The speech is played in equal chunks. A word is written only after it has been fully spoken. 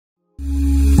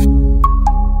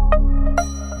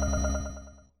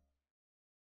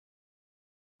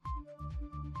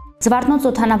Զվարթնոց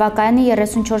օդանավակայանի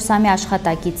 34-ամյա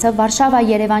աշխատակիցը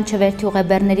Վարշավա-Երևան չվերթի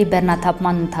ուղեբեռների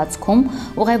բեռնաթափման ընթացքում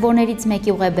ուղևորներից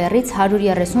մեկի ուղեբեռից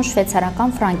 130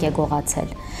 շվեյցարական ֆրանկ է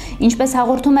գողացել։ Ինչպես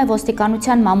հաղորդում է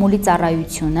ոստիկանության մամուլի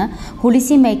ծառայությունը,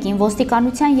 հուլիսի 1-ին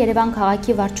ոստիկանության Երևան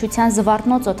քաղաքի վարչության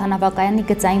Զվարթնոց օդանավակայանի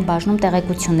գծային բաժնում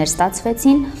տեղեկություններ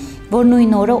ստացվեցին, որ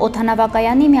նույն օրը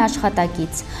օդանավակայանի մի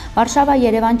աշխատակից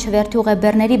Վարշավա-Երևան չվերթի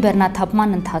ուղեբեռների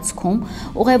բեռնաթափման ընթացքում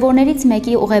ուղևորներից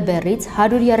մեկի ուղեբեռից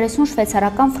 130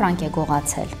 շվեյցարական ֆրանկ է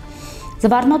գողացել։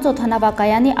 Զվարթնոց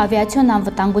օդանավակայանի ավիացիոն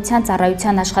անվտանգության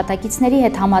ծառայության աշխատակիցների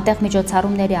հետ համատեղ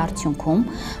միջոցառումների արդյունքում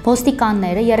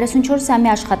ոստիկանները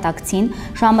 34-ամյա աշխատակցին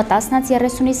ժամը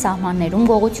 10:30-ի սահմաններում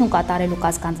գողություն կատարելու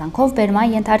կասկածանքով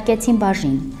բերման ենթարկեցին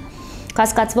բաժին։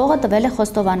 Կասկածվողը տվել է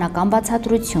խոստովանական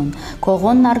բացատրություն,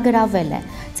 քողոնն առգրավել է,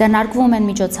 ձեռնարկվում են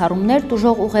միջոցառումներ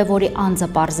տուժող ուղևորի անձը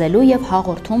պարզելու և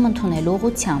հաղորդում ընդունելու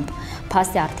ուղղությամբ,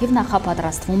 փաստի առթիվ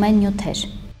նախապատրաստվում են նյութեր։